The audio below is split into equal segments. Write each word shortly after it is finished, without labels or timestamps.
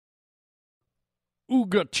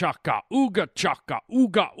Ooga chaka, ooga chaka,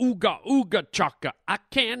 ooga, ooga, ooga chaka. I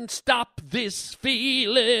can't stop this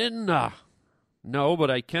feeling. No, but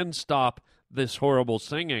I can stop this horrible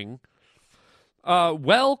singing.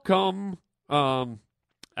 Welcome, Adam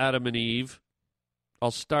and Eve.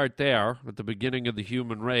 I'll start there at the beginning of the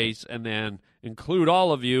human race and then include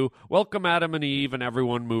all of you. Welcome, Adam and Eve, and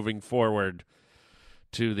everyone moving forward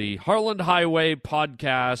to the Harland Highway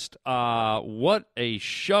podcast. What a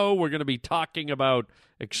show. We're going to be talking about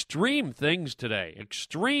extreme things today.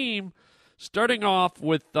 Extreme, starting off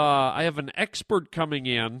with, I have an expert coming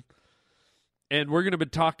in, and we're going to be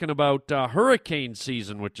talking about hurricane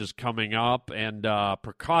season, which is coming up, and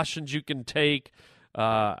precautions you can take,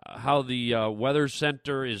 how the Weather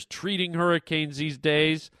Center is treating hurricanes these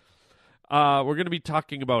days. We're going to be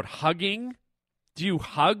talking about hugging. Do you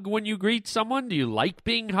hug when you greet someone? Do you like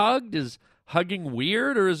being hugged? Is hugging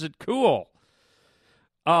weird or is it cool?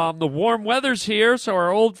 The warm weather's here, so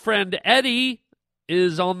our old friend Eddie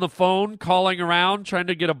is on the phone calling around trying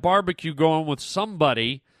to get a barbecue going with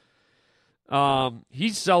somebody.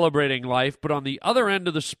 He's celebrating life, but on the other end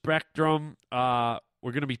of the spectrum, we're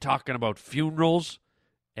going to be talking about funerals.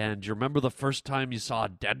 And do you remember the first time you saw a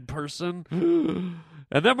dead person?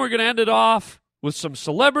 And then we're going to end it off with some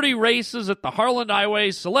celebrity races at the Harland Highway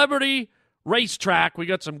Celebrity Racetrack. We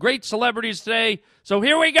got some great celebrities today, so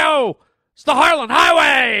here we go. It's the Harland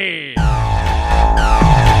Highway!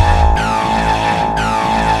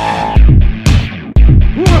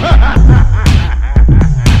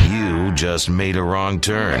 You just made a wrong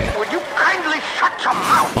turn. Would you kindly shut your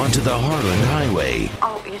mouth? Onto the Harland Highway.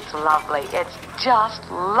 Oh, it's lovely. It's just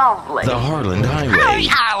lovely. The Harland Highway. Howdy,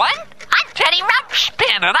 Harlan. I'm Teddy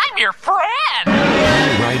Ruxpin, and I'm your friend.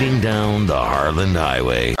 Riding down the Harland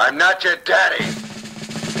Highway. I'm not your daddy.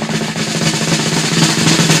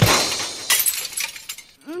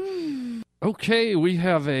 Okay, we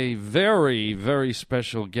have a very, very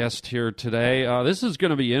special guest here today. This is going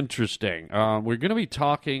to be interesting. We're going to be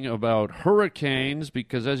talking about hurricanes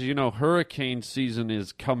because, as you know, hurricane season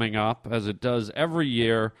is coming up, as it does every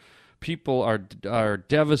year. People are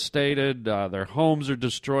devastated. Their homes are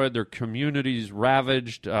destroyed. Their communities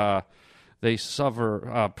ravaged. They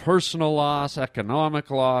suffer personal loss, economic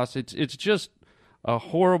loss. It's just a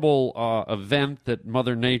horrible event that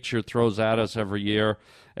Mother Nature throws at us every year.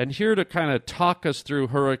 And here to kind of talk us through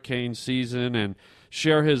hurricane season and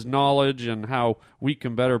share his knowledge and how we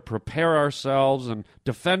can better prepare ourselves and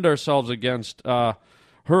defend ourselves against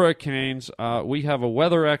hurricanes, we have a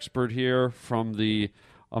weather expert here from the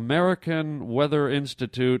American Weather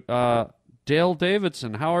Institute, Dale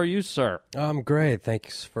Davidson. How are you, sir? I'm great.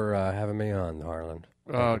 Thanks for having me on, Harland.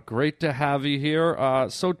 Great to have you here.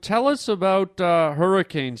 So tell us about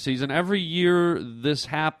hurricane season. Every year this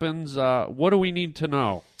happens. What do we need to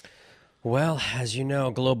know? Well, as you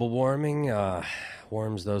know, global warming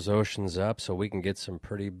warms those oceans up, so we can get some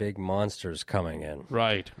pretty big monsters coming in.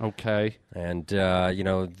 Right. Okay. And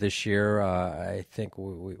this year, I think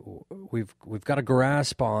we've got a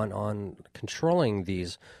grasp on controlling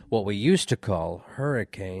these what we used to call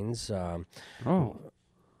hurricanes.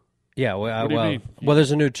 Yeah, What do you mean? well,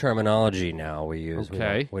 there's a new terminology now we use.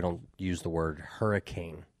 Okay. We don't use the word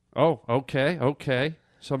hurricane. Oh, okay.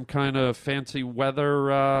 Some kind of fancy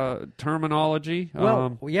weather terminology. We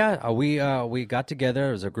got together.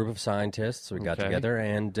 It was a group of scientists. We got Okay. together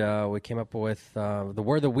and we came up with the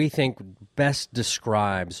word that we think best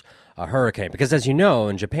describes a hurricane. Because as you know,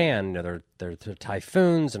 in Japan, there are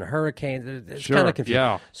typhoons and hurricanes. It's Sure, kind of confusing.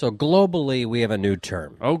 yeah. So globally, we have a new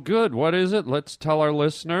term. Oh, good. What is it? Let's tell our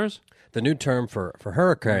listeners. The new term for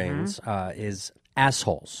hurricanes is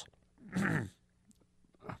assholes.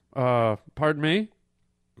 Pardon me?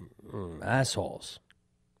 Assholes.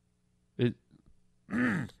 Is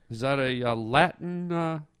that a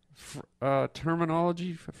Latin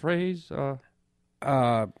terminology phrase?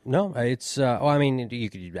 No, it's you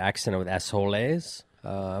could accent it with assholes,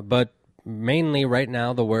 but mainly right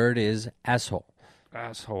now the word is asshole.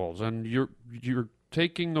 Assholes. And you're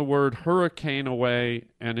taking the word hurricane away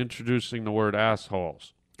and introducing the word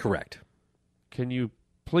assholes. Correct. Can you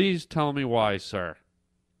please tell me why, sir?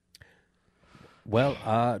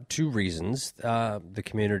 Well, two reasons. The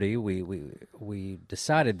community, we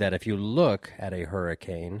decided that if you look at a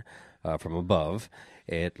hurricane from above,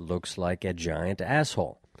 it looks like a giant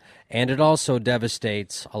asshole. And it also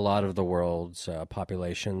devastates a lot of the world's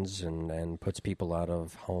populations and puts people out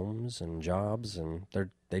of homes and jobs, and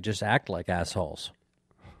they just act like assholes.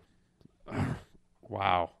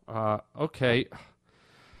 Wow. Okay.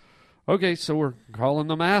 Okay, so we're calling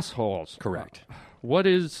them assholes. Correct. What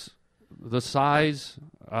is the size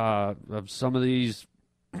of some of these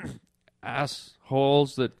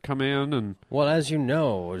assholes that come in and... Well, as you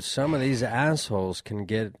know, some of these assholes can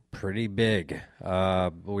get pretty big.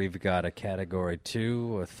 We've got a Category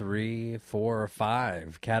 2, a 3, 4, or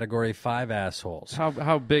 5. Category 5 assholes.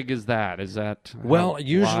 How big is that? Is that... Well,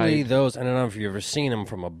 usually wide? those, I don't know if you've ever seen them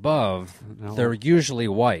from above, No. they're usually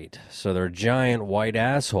white, so they're giant white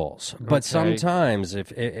assholes. But Okay. sometimes, if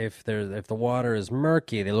the water is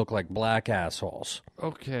murky, they look like black assholes.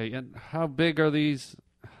 Okay, and how big are these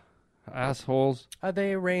assholes?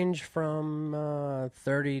 They range from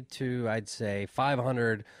 30 to, I'd say,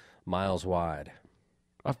 500 miles wide.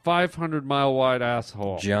 A 500-mile wide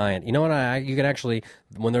asshole. Giant. You know what? You can actually,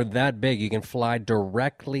 when they're that big, you can fly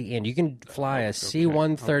directly in. You can fly a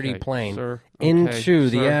C-130 okay, plane sir, into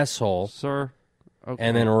the sir, asshole Sir? Okay.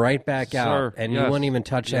 and then right back Sir, out, and you yes, wouldn't even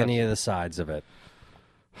touch yes. any of the sides of it.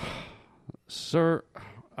 Sir,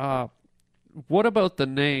 what about the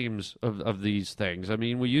names of these things? I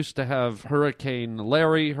mean, we used to have Hurricane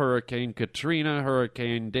Larry, Hurricane Katrina,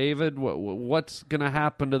 Hurricane David. What's going to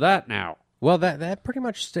happen to that now? Well, that pretty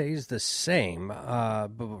much stays the same.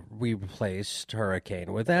 But we replaced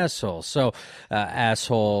hurricane with asshole. So,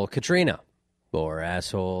 asshole Katrina or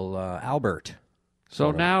asshole Albert.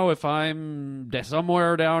 So now if I'm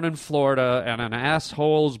somewhere down in Florida and an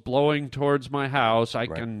asshole's blowing towards my house, I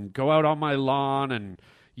can go out on my lawn and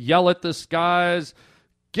yell at the skies,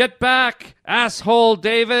 "Get back, asshole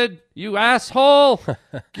David, you asshole!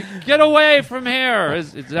 Get away from here!"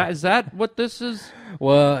 Is that what this is?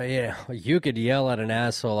 Well, yeah, you could yell at an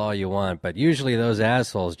asshole all you want, but usually those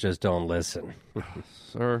assholes just don't listen.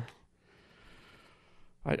 Sir?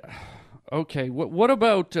 Okay, what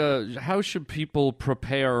about how should people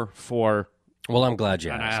prepare for Well, I'm glad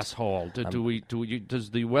you an asked. asshole?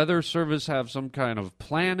 Does the Weather Service have some kind of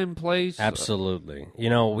plan in place? Absolutely. You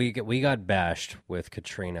know, we got bashed with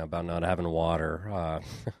Katrina about not having water.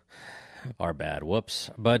 Our bad. Whoops.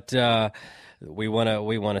 But we want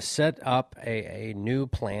to set up a new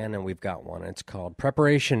plan, and we've got one. It's called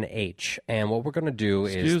Preparation H. And what we're going to do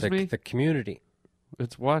Excuse is me? the community.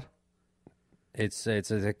 It's what? It's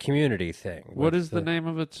a community thing. What with is the name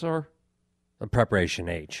of it, sir? Preparation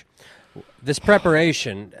H. This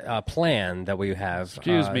preparation plan that we have.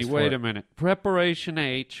 Excuse me, is wait for- a minute. Preparation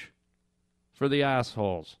H for the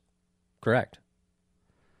assholes. Correct.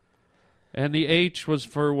 And the H was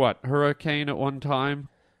for what? Hurricane at one time?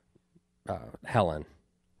 Helen.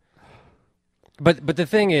 But the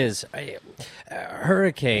thing is,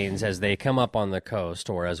 hurricanes, as they come up on the coast,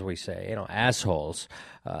 or as we say, assholes,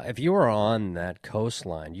 if you are on that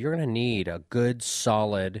coastline, you're going to need a good,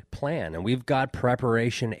 solid plan. And we've got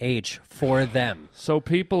Preparation H for them. So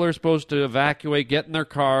people are supposed to evacuate, get in their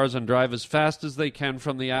cars, and drive as fast as they can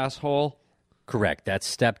from the asshole? Correct. That's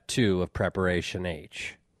step 2 of Preparation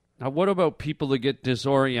H. Now, what about people that get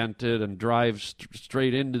disoriented and drive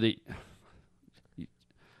straight into the...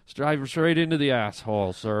 Drive straight into the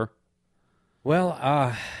asshole, sir.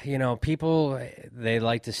 Well, people, they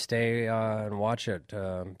like to stay and watch it.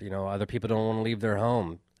 Other people don't want to leave their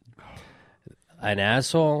home. An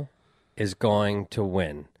asshole is going to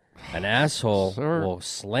win. An asshole Sir. will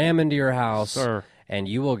slam into your house, Sir. and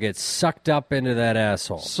you will get sucked up into that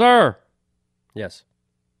asshole. Sir, Yes.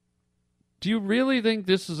 do you really think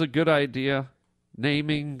this is a good idea?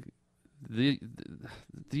 Naming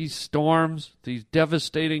these storms, these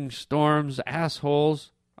devastating storms,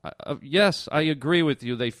 assholes? Yes, I agree with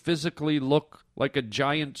you. They physically look like a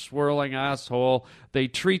giant swirling asshole. They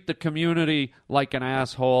treat the community like an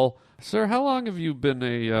asshole. Sir, how long have you been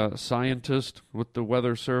a scientist with the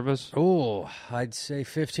Weather Service? Oh, I'd say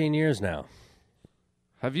 15 years now.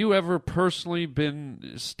 Have you ever personally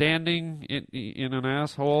been standing in an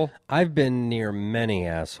asshole? I've been near many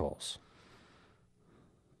assholes.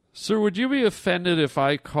 Sir, would you be offended if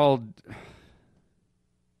I called...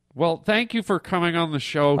 Well, thank you for coming on the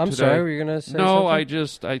show I'm today. sorry, were you going to say No,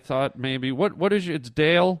 something? I thought maybe... What is it's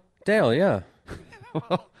Dale? Dale, yeah.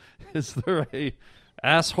 Well, is there a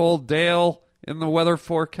asshole Dale in the weather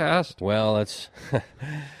forecast? Well, it's yeah,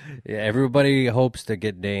 everybody hopes to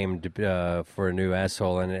get named for a new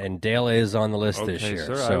asshole, and Dale is on the list this Okay, year.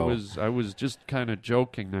 sir, So, I was just kind of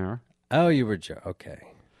joking there. oh, you were okay.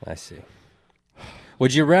 I see.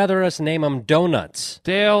 Would you rather us name them donuts?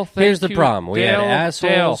 Dale, thank Here's the you. problem: we had Dale,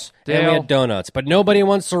 assholes and we Dale. had donuts, but nobody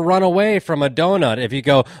wants to run away from a donut. If you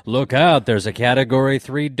go, look out! There's a Category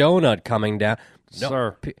 3 donut coming down. No,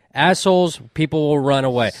 Sir. Assholes, people will run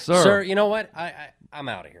away. Sir. You know what? I'm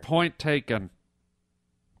out of here. Point taken.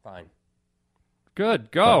 Fine. Good,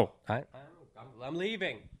 go. I'm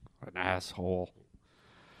leaving. An asshole.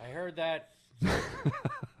 I heard that.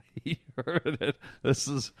 He heard it. This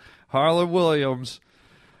is Harlan Williams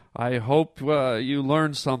I hope you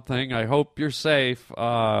learned something. I hope you're safe.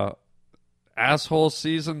 Asshole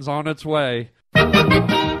season's on its way.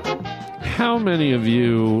 How many of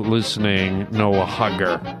you listening know a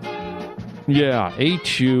hugger? Yeah, Hugger.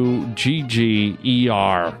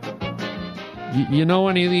 You know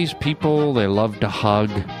any of these people? They love to hug.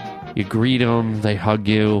 You greet them, they hug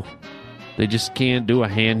you. They just can't do a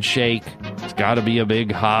handshake. It's got to be a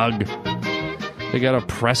big hug. They got to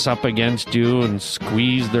press up against you and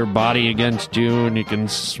squeeze their body against you, and you can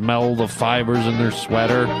smell the fibers in their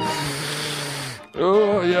sweater.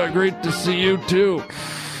 Oh, yeah, great to see you, too.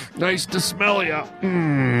 Nice to smell you.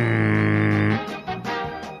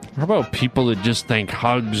 How about people that just think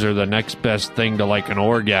hugs are the next best thing to, like, an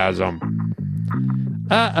orgasm?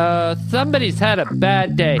 Somebody's had a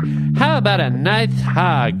bad day. How about a nice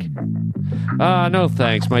hug? No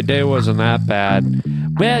thanks. My day wasn't that bad.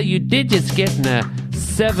 Well, you did just get in a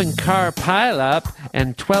 7-car pileup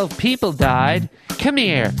and 12 people died. Come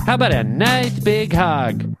here. How about a nice big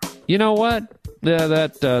hug? You know what? Yeah,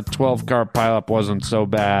 that 12-car pileup wasn't so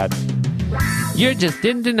bad. You're just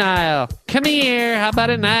in denial. Come here. How about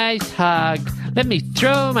a nice hug? Let me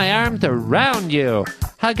throw my arms around you.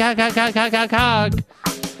 Hug, hug, hug, hug, hug, hug, hug.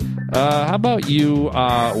 How about you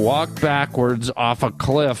walk backwards off a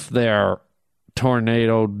cliff there,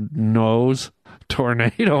 Tornado Nose?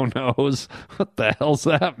 Tornado Nose? What the hell's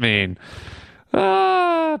that mean?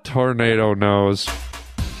 Tornado Nose.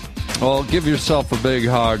 Well, give yourself a big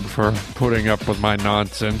hug for putting up with my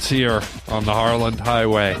nonsense here on the Harland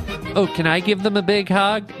Highway. Oh, can I give them a big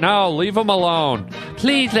hug? No, leave them alone.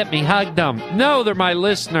 Please let me hug them. No, they're my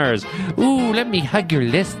listeners. Ooh, let me hug your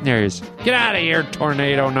listeners. Get out of here,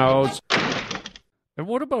 Tornado Nose. And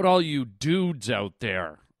what about all you dudes out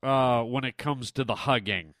there when it comes to the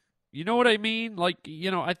hugging? You know what I mean? Like,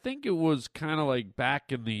 I think it was kind of like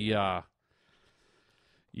back in the...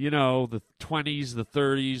 the 20s, the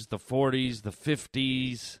 30s, the 40s, the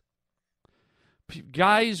 50s.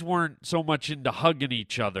 Guys weren't so much into hugging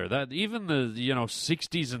each other. That even the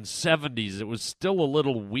 60s and 70s, it was still a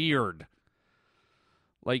little weird.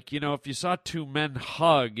 Like, if you saw two men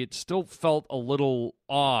hug, it still felt a little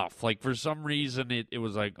off. Like, for some reason, it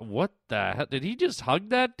was like, what the hell? Did he just hug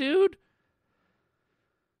that dude?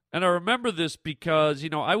 And I remember this because,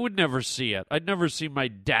 I would never see it. I'd never see my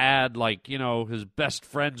dad, like, his best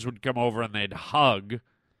friends would come over and they'd hug.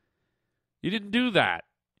 He didn't do that,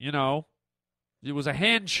 It was a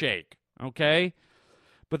handshake, okay?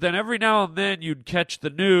 But then every now and then you'd catch the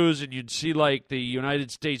news and you'd see, like, the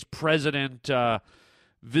United States president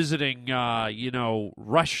visiting,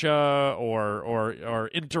 Russia or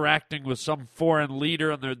interacting with some foreign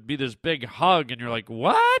leader, and there'd be this big hug, and you're like,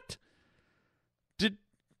 what?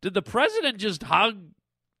 Did the president just hug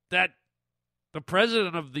the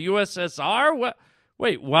president of the USSR? What?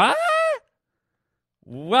 Wait, what?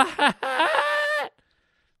 What?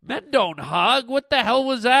 Men don't hug. What the hell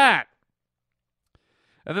was that?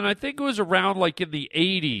 And then I think it was around like in the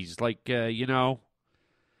 80s, like, the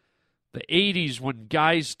 80s when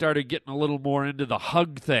guys started getting a little more into the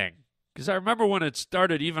hug thing. Because I remember when it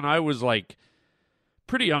started, even I was like,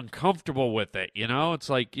 pretty uncomfortable with it, It's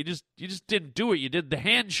like you just didn't do it. You did the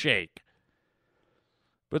handshake.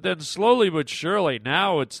 But then slowly but surely,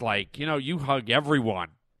 now it's like, you hug everyone.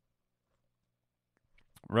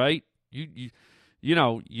 Right? You're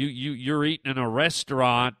eating in a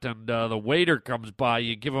restaurant and the waiter comes by,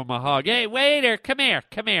 you give him a hug. Hey, waiter, come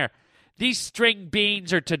here. These string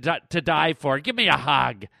beans are to die for. Give me a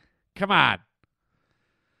hug. Come on.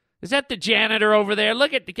 Is that the janitor over there?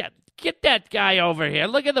 Look at Get that guy over here.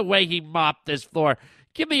 Look at the way he mopped this floor.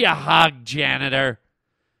 Give me a hug, janitor.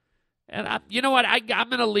 And you know what? I'm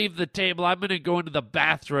going to leave the table. I'm going to go into the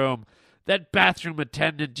bathroom. That bathroom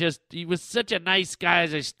attendant he was such a nice guy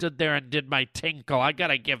as I stood there and did my tinkle. I got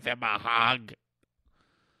to give him a hug.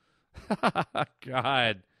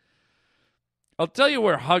 God. I'll tell you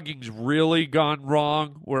where hugging's really gone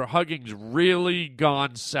wrong, where hugging's really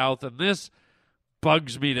gone south, and this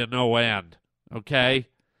bugs me to no end, okay?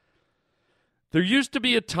 There used to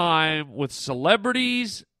be a time with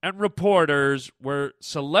celebrities and reporters where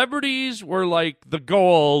celebrities were like the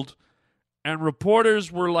gold and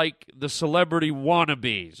reporters were like the celebrity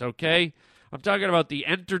wannabes, okay? I'm talking about the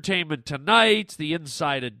Entertainment Tonight, the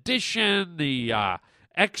Inside Edition, the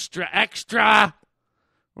Extra,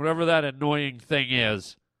 whatever that annoying thing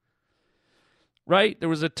is. Right? There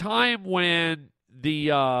was a time when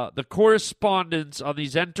the correspondents on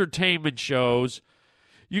these entertainment shows,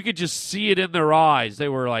 you could just see it in their eyes. They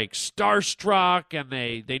were like starstruck, and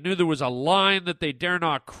they knew there was a line that they dare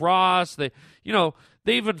not cross. They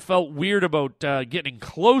even felt weird about getting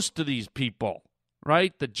close to these people.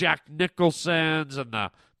 right? The Jack Nicholsons and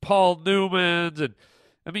the Paul Newmans. And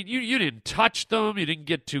I mean, you didn't touch them. You didn't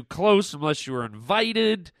get too close unless you were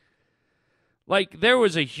invited. Like, there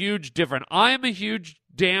was a huge difference. I'm a huge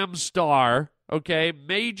damn star, okay?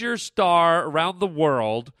 Major star around the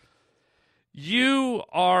world. You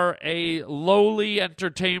are a lowly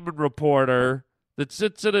entertainment reporter that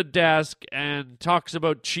sits at a desk and talks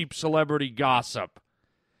about cheap celebrity gossip.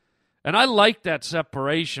 And I like that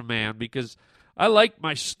separation, man, because I like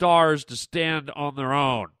my stars to stand on their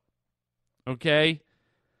own, okay?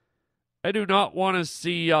 I do not want to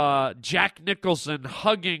see Jack Nicholson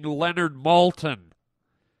hugging Leonard Maltin.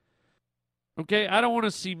 Okay, I don't want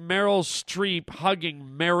to see Meryl Streep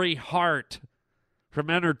hugging Mary Hart from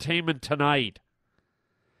Entertainment Tonight.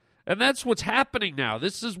 And that's what's happening now.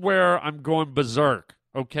 This is where I'm going berserk,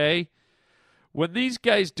 okay? When these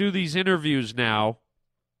guys do these interviews now,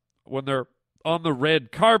 when they're on the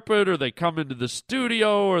red carpet or they come into the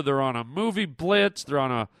studio or they're on a movie blitz, they're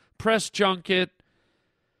on a press junket,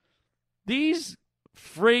 these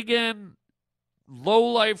friggin'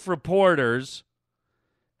 low-life reporters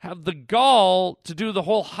have the gall to do the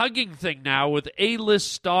whole hugging thing now with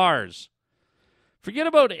A-list stars. Forget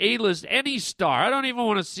about A-list, any star. I don't even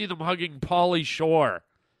want to see them hugging Pauly Shore.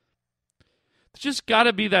 There's just got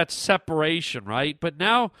to be that separation, right? But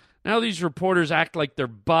now these reporters act like they're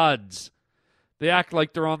buds. They act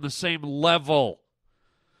like they're on the same level.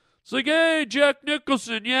 It's like, hey, Jack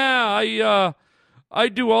Nicholson, yeah, I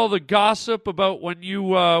do all the gossip about when you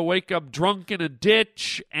wake up drunk in a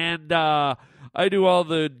ditch, and I do all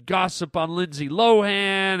the gossip on Lindsay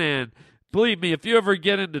Lohan, and believe me, if you ever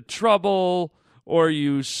get into trouble or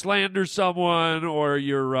you slander someone or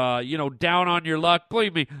you're down on your luck,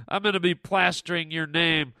 believe me, I'm going to be plastering your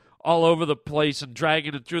name all over the place and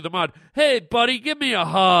dragging it through the mud. Hey, buddy, give me a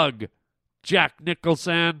hug, Jack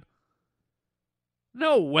Nicholson.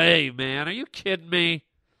 No way, man. Are you kidding me?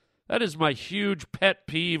 That is my huge pet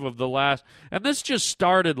peeve of the last. And this just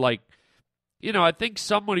started like, I think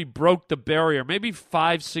somebody broke the barrier maybe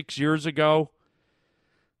 5-6 years ago.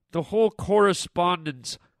 The whole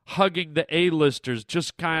correspondence hugging the A-listers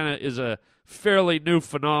just kind of is a fairly new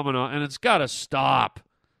phenomenon, and it's got to stop.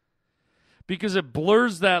 Because it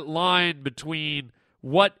blurs that line between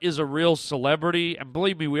what is a real celebrity, and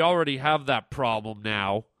believe me, we already have that problem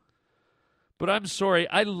now. But I'm sorry,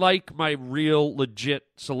 I like my real, legit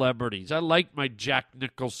celebrities. I like my Jack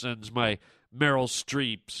Nicholsons, my Meryl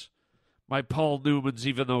Streeps, my Paul Newmans,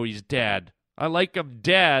 even though he's dead. I like him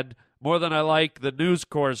dead more than I like the news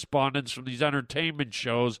correspondents from these entertainment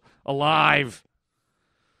shows alive.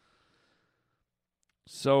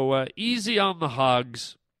 So easy on the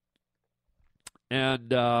hugs.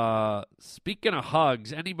 And speaking of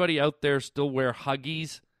hugs, anybody out there still wear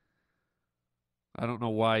Huggies? I don't know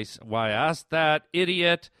why I asked that.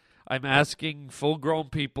 Idiot. I'm asking full-grown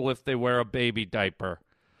people if they wear a baby diaper.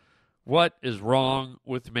 What is wrong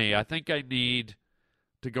with me? I think I need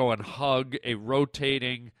to go and hug a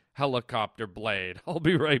rotating helicopter blade. I'll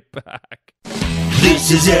be right back.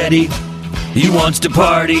 This is Eddie. He wants to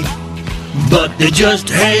party, but they just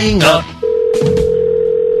hang up.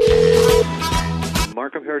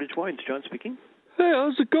 Markham Heritage Wines, John speaking. Hey,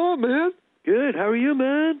 how's it going, man? Good. How are you,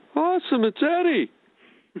 man? Awesome. It's Eddie.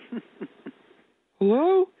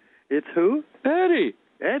 Hello? It's who? Eddie.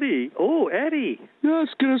 Eddie. Oh, Eddie. Yeah, I was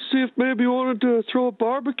going to see if maybe you wanted to throw a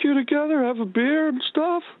barbecue together, have a beer and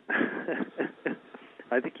stuff.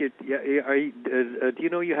 I think you. Yeah. Do you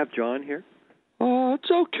know you have John here? It's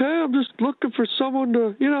okay. I'm just looking for someone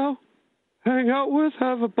to, hang out with,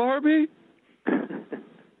 have a Barbie,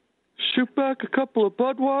 shoot back a couple of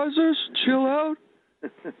Budweisers, chill out.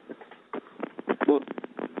 Well,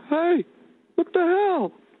 hey, what the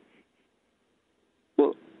hell?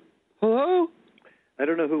 Well, hello? I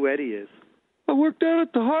don't know who Eddie is. I work down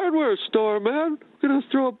at the hardware store, man. We're going to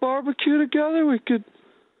throw a barbecue together. We could...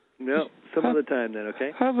 No, some other time then,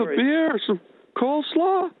 okay? Have a beer or some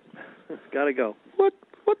coleslaw. Gotta go. What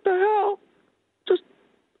the hell? Just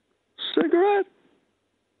cigarette?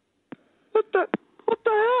 What the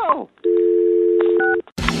hell?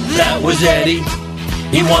 That was Eddie.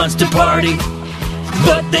 He wants to party,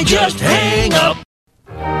 but they just hang up.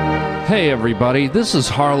 Hey everybody, this is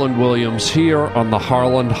Harland Williams here on the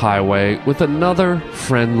Harland Highway with another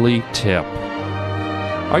friendly tip.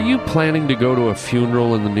 Are you planning to go to a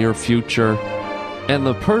funeral in the near future, and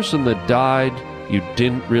the person that died you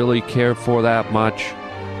didn't really care for that much,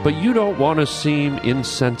 but you don't want to seem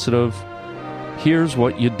insensitive? Here's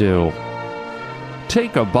what you do.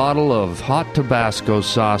 Take a bottle of hot Tabasco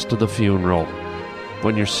sauce to the funeral.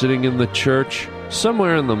 When you're sitting in the church,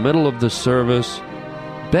 somewhere in the middle of the service,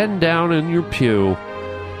 bend down in your pew,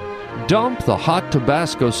 dump the hot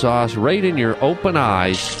Tabasco sauce right in your open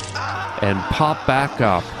eyes, and pop back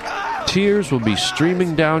up. Tears will be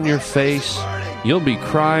streaming down your face. You'll be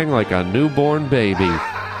crying like a newborn baby.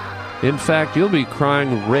 In fact, you'll be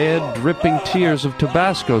crying red, dripping tears of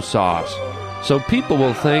Tabasco sauce, so people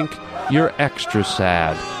will think you're extra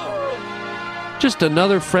sad. Just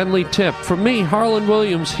another friendly tip from me, Harland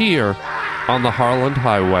Williams, here on the Harland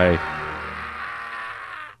Highway.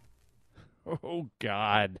 Oh,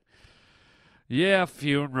 God. Yeah,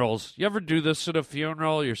 funerals. You ever do this at a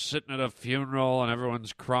funeral? You're sitting at a funeral and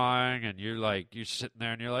everyone's crying and you're sitting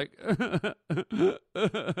there and you're like,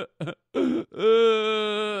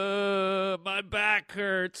 my back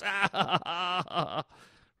hurts.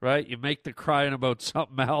 Right? You make the crying about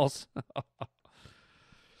something else.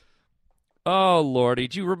 Oh, Lordy.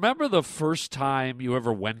 Do you remember the first time you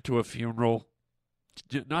ever went to a funeral?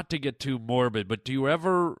 Not to get too morbid, but do you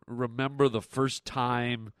ever remember the first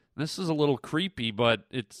time? This is a little creepy, but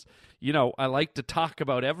it's, I like to talk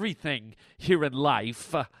about everything here in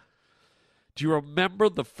life. Do you remember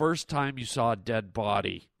the first time you saw a dead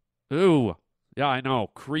body? Ooh, yeah, I know,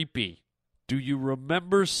 creepy. Do you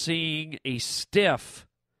remember seeing a stiff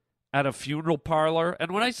at a funeral parlor?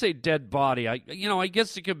 And when I say dead body, I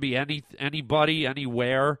guess it could be anybody,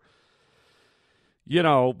 anywhere.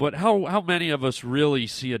 But how many of us really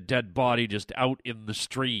see a dead body just out in the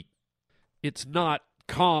street? It's not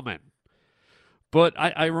common. But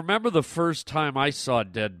I remember the first time I saw a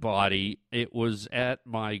dead body, it was at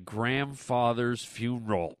my grandfather's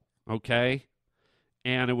funeral, okay?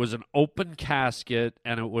 And it was an open casket,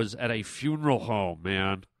 and it was at a funeral home,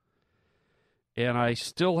 man. And I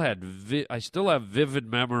still have vivid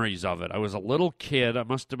memories of it. I was a little kid. I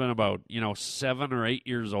must have been about, 7 or 8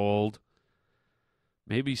 years old.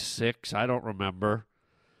 Maybe 6, I don't remember.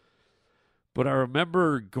 But I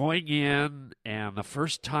remember going in, and the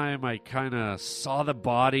first time I kind of saw the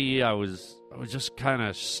body, I was just kind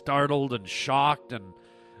of startled and shocked, and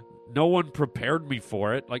no one prepared me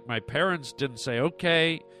for it. Like, my parents didn't say,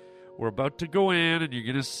 okay, we're about to go in, and you're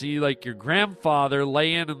going to see, like, your grandfather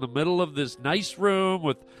laying in the middle of this nice room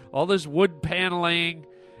with all this wood paneling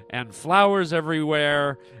and flowers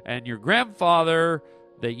everywhere, and your grandfather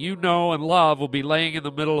that you know and love will be laying in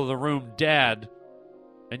the middle of the room dead,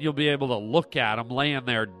 and you'll be able to look at him laying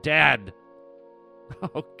there dead.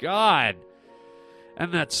 Oh, God.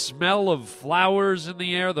 And that smell of flowers in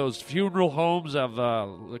the air, those funeral homes have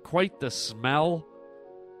quite the smell,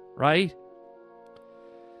 right?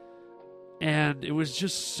 And it was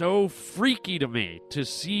just so freaky to me to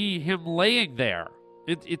see him laying there.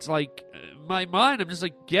 It's like, in my mind, I'm just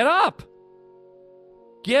like, get up.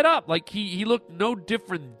 Get up. Like, he looked no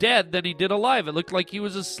different dead than he did alive. It looked like he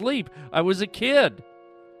was asleep. I was a kid.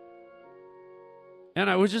 And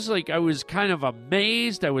I was just like, I was kind of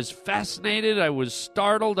amazed. I was fascinated. I was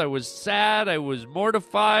startled. I was sad. I was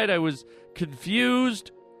mortified. I was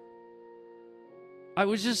confused. I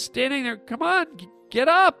was just standing there. Come on, get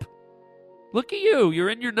up. Look at you. You're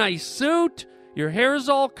in your nice suit. Your hair's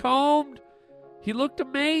all combed. He looked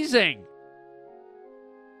amazing.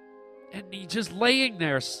 And he just laying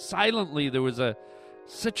there silently. There was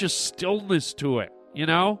such a stillness to it,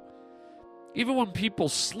 Even when people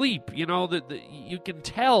sleep, you can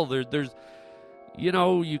tell there's,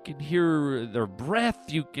 you can hear their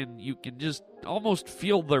breath. You can just almost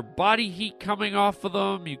feel their body heat coming off of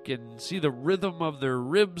them. You can see the rhythm of their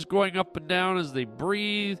ribs going up and down as they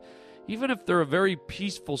breathe. Even if they're a very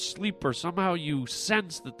peaceful sleeper, somehow you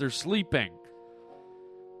sense that they're sleeping.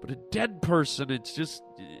 But a dead person, it's just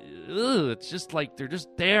like they're just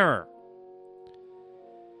there.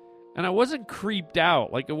 And I wasn't creeped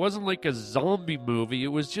out. Like, it wasn't like a zombie movie. It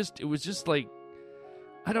was just like,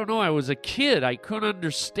 I don't know, I was a kid. I couldn't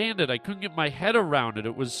understand it. I couldn't get my head around it.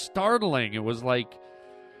 It was startling. It was like,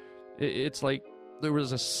 it's like there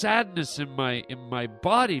was a sadness in my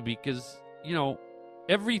body because,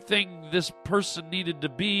 everything this person needed to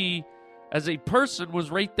be as a person was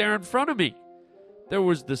right there in front of me. There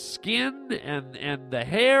was the skin and the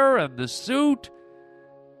hair and the suit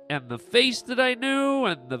and the face that I knew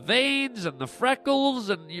and the veins and the freckles,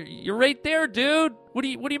 and you're right there, dude. What do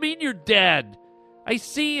you mean you're dead? I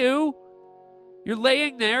see you. You're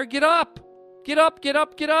laying there. Get up. Get up, get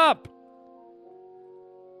up, get up.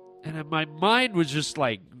 And my mind was just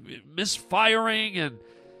like misfiring and,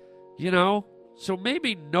 So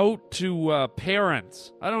maybe note to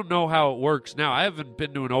parents. I don't know how it works now. I haven't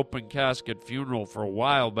been to an open casket funeral for a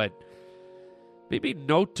while, but maybe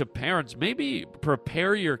note to parents. Maybe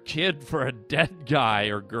prepare your kid for a dead guy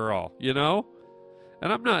or girl,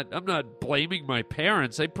 And I'm not blaming my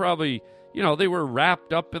parents. They probably, they were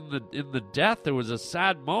wrapped up in the death. It was a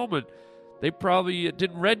sad moment. They probably, it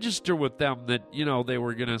didn't register with them that, they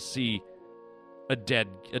were going to see a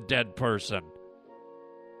dead person.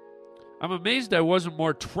 I'm amazed I wasn't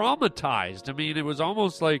more traumatized. I mean, it was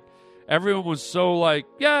almost like everyone was so like,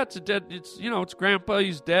 yeah, it's Grandpa,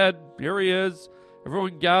 he's dead. Here he is.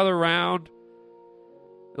 Everyone gather around.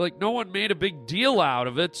 Like, no one made a big deal out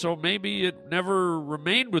of it, so maybe it never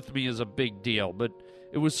remained with me as a big deal. But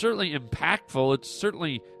it was certainly impactful. It's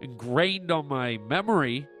certainly ingrained on my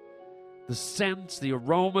memory. The scents, the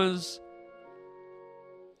aromas,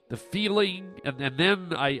 the feeling. And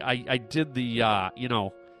then I did the, I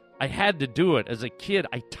had to do it. As a kid,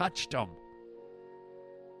 I touched him.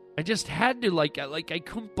 I just had to, like I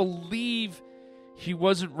couldn't believe he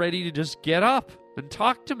wasn't ready to just get up and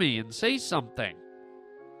talk to me and say something.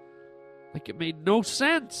 Like, it made no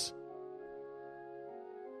sense.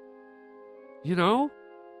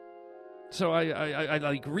 So I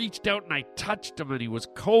like reached out and I touched him, and he was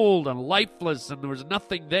cold and lifeless, and there was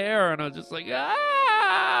nothing there, and I was just like,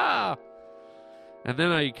 ah! And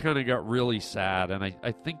then I kind of got really sad, and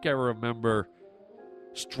I think I remember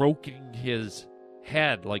stroking his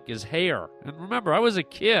head, like his hair. And remember, I was a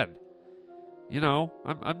kid.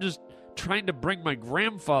 I'm just trying to bring my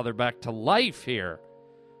grandfather back to life here.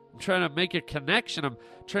 I'm trying to make a connection. I'm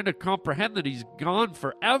trying to comprehend that he's gone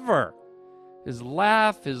forever. His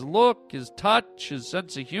laugh, his look, his touch, his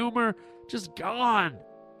sense of humor, just gone.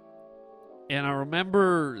 And I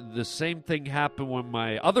remember the same thing happened when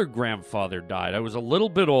my other grandfather died. I was a little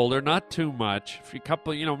bit older, not too much, a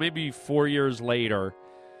couple, maybe 4 years later.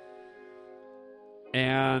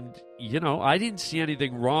 And, I didn't see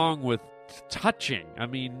anything wrong with touching. I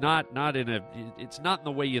mean, it's not in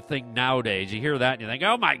the way you think nowadays. You hear that and you think,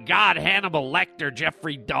 oh my God, Hannibal Lecter,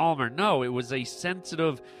 Jeffrey Dahmer. No, it was a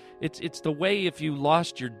sensitive, it's the way if you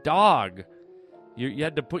lost your dog, you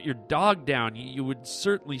had to put your dog down. You would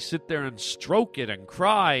certainly sit there and stroke it and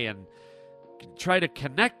cry and try to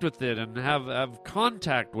connect with it and have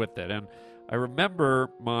contact with it. And I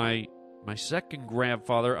remember my second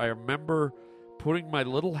grandfather, I remember putting my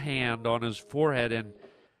little hand on his forehead and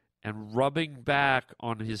rubbing back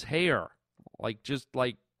on his hair,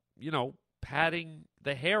 patting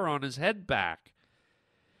the hair on his head back.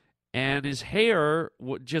 And his hair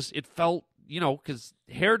it felt, because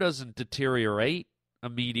hair doesn't deteriorate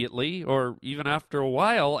immediately or even after a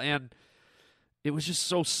while. And it was just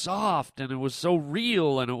so soft, and it was so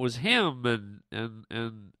real, and it was him.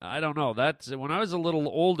 And I don't know. When I was a little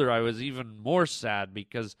older, I was even more sad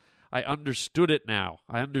because I understood it now.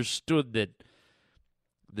 I understood that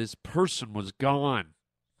this person was gone.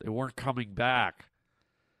 They weren't coming back.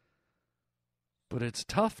 But it's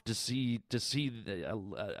tough to see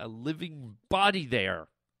a living body there,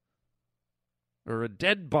 or a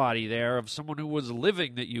dead body there of someone who was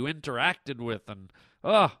living that you interacted with, and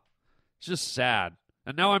it's just sad.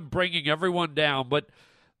 And now I'm bringing everyone down, but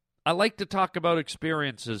I like to talk about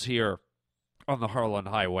experiences here on the Harland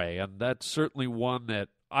Highway, and that's certainly one that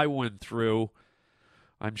I went through.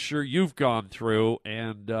 I'm sure you've gone through,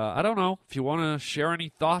 and I don't know if you want to share any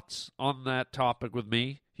thoughts on that topic with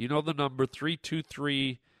me. You know the number,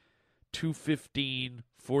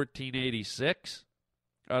 323-215-1486.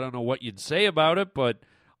 I don't know what you'd say about it, but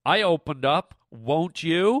I opened up. Won't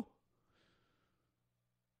you?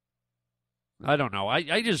 I don't know.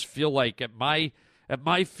 I just feel like at my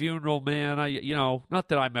funeral, man, not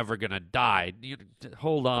that I'm ever going to die.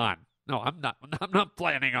 Hold on. No, I'm not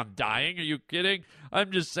planning on dying. Are you kidding?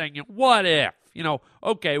 I'm just saying, what if?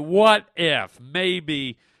 Okay, what if?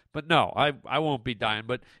 Maybe. But no, I won't be dying.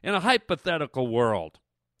 But in a hypothetical world,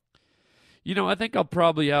 I think I'll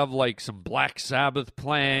probably have like some Black Sabbath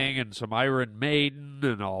playing and some Iron Maiden,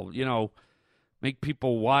 and I'll, make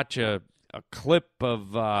people watch a clip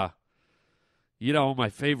of, my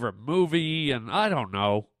favorite movie, and I don't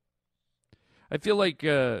know. I feel like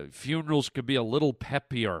funerals could be a little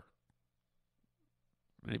peppier.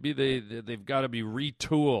 Maybe they've got to be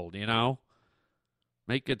retooled,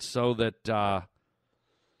 Make it so that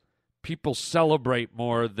people celebrate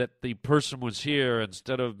more that the person was here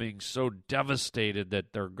instead of being so devastated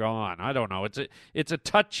that they're gone. I don't know. It's a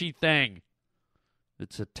touchy thing.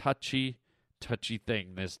 It's a touchy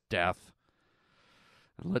thing, this death.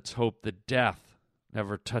 And let's hope that death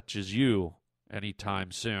never touches you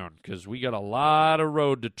anytime soon, because we got a lot of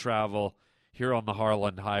road to travel here on the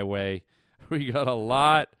Harland Highway. We got a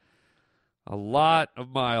lot of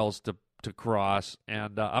miles to cross,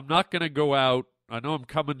 and I'm not going to go out. I know I'm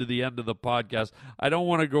coming to the end of the podcast. I don't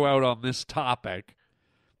want to go out on this topic.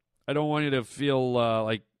 I don't want you to feel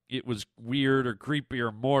like, it was weird or creepy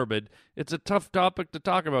or morbid. It's a tough topic to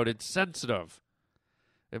talk about. It's sensitive.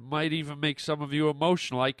 It might even make some of you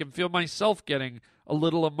emotional. I can feel myself getting a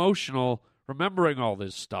little emotional remembering all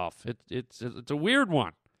this stuff. It's a weird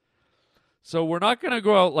one. So we're not going to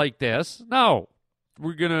go out like this. No.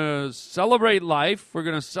 We're going to celebrate life. We're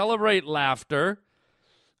going to celebrate laughter.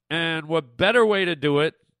 And what better way to do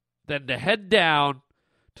it than to head down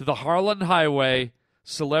to the Harlan Highway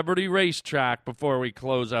Celebrity Racetrack before we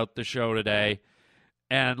close out the show today.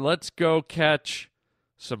 And let's go catch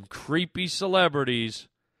some creepy celebrities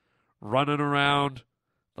running around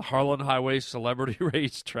the Harlan Highway Celebrity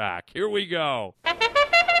Racetrack. Here we go.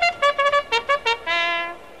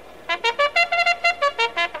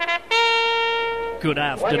 Good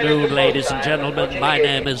afternoon, ladies and gentlemen. My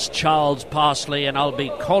name is Charles Parsley, and I'll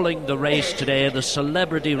be calling the race today, the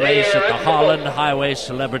celebrity race at the Harlan Highway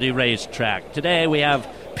Celebrity Racetrack. Today we have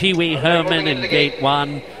Pee Wee Herman in Gate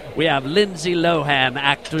 1. We have Lindsay Lohan,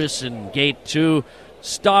 actress, in Gate 2.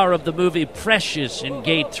 Star of the movie Precious in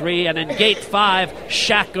Gate 3. And in Gate 5,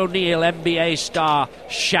 Shaq O'Neal, NBA star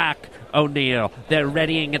Shaq O'Neal. They're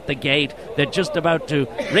readying at the gate. They're just about to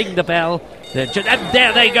ring the bell. And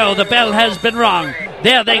there they go. The bell has been rung.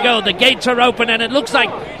 There they go. The gates are open, and it looks like,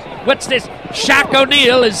 what's this? Shaq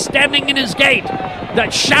O'Neal is standing in his gate. The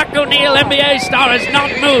Shaq O'Neal, NBA star, has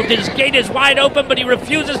not moved. His gate is wide open, but he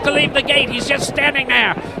refuses to leave the gate. He's just standing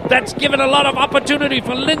there. That's given a lot of opportunity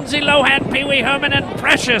for Lindsay Lohan, Pee Wee Herman, and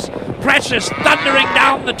Precious. Precious thundering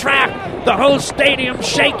down the track. The whole stadium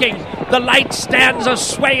shaking. The light stands are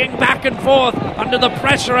swaying back and forth under the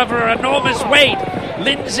pressure of her enormous weight.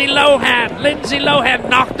 Lindsay Lohan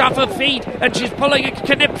knocked off her feet, and she's pulling a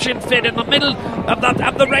conniption fit in the middle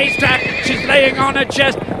of the racetrack. She's laying on her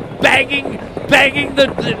chest, banging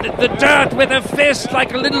the dirt with her fist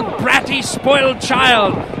like a little bratty, spoiled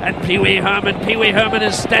child. And Pee Wee Herman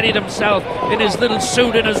has steadied himself in his little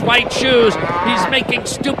suit and his white shoes. He's making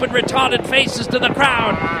stupid, retarded faces to the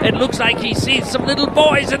crowd. It looks like he sees some little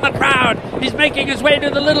boys in the crowd. He's making his way to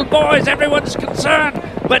the little boys. Everyone's concerned,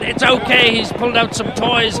 but it's okay. He's pulled out some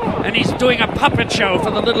toys, and he's doing a puppet show for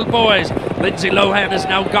the little boys. Lindsay Lohan has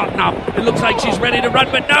now gotten up. It looks like she's ready to run,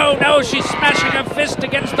 but no, she's smashing her fist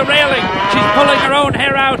against the railing. She's pulling her own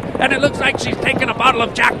hair out, and it looks like she's taken a bottle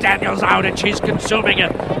of Jack Daniels out, and she's consuming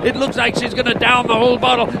it. It looks like she's going to down the whole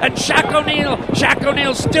bottle. And Shaq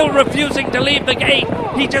O'Neal still refusing to leave the gate.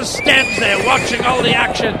 He just stands there watching all the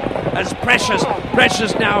action as Precious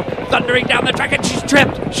now thundering down the track, and she's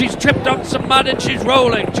tripped on some mud, and she's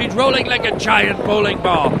rolling like a giant bowling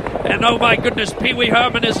ball. And oh my goodness, Pee Wee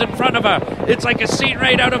Herman is in front of her. It's like a scene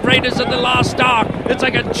right out of Raiders of the Lost Ark. It's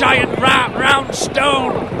like a giant round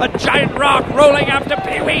stone, a giant rock rolling after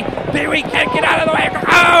Pee Wee. Pee Wee can't get out of the way.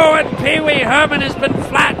 Oh, and Pee Wee Herman has been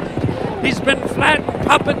flattened. He's been flattened,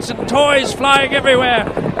 puppets and toys flying everywhere.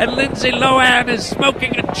 And Lindsay Lohan is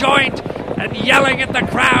smoking a joint and yelling at the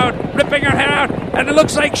crowd, ripping her hair out. And it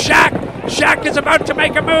looks like Shaq is about to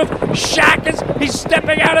make a move. He's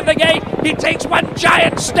stepping out of the gate. He takes one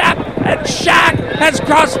giant step, and Shaq has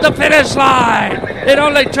crossed the finish line. It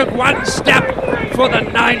only took one step for the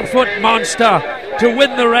 9-foot monster to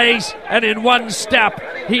win the race, and in one step,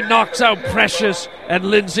 he knocks out Precious and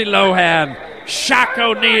Lindsay Lohan. Shaq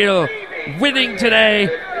O'Neal winning today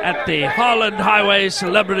at the Harlan Highway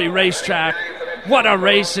Celebrity Racetrack. What a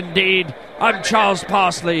race indeed. I'm Charles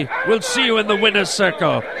Parsley. We'll see you in the winner's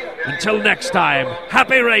circle. Until next time,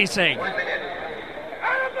 happy racing.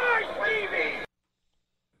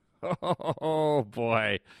 Oh,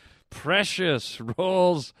 boy. Precious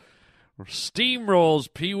steamrolls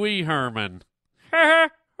Pee Wee Herman.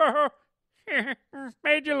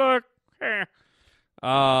 Made you look.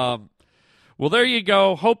 Well, there you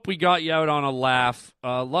go. Hope we got you out on a laugh.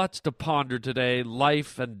 Lots to ponder today.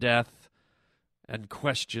 Life and death and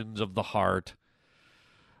questions of the heart.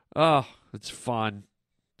 Oh, it's fun.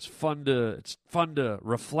 It's fun to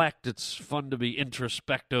reflect. It's fun to be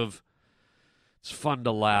introspective. It's fun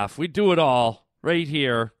to laugh. We do it all right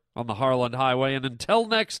here on the Harlan Highway. And until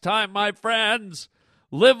next time, my friends,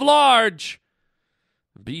 live large,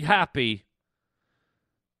 be happy,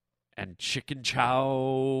 and chicken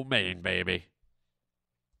chow mein, baby.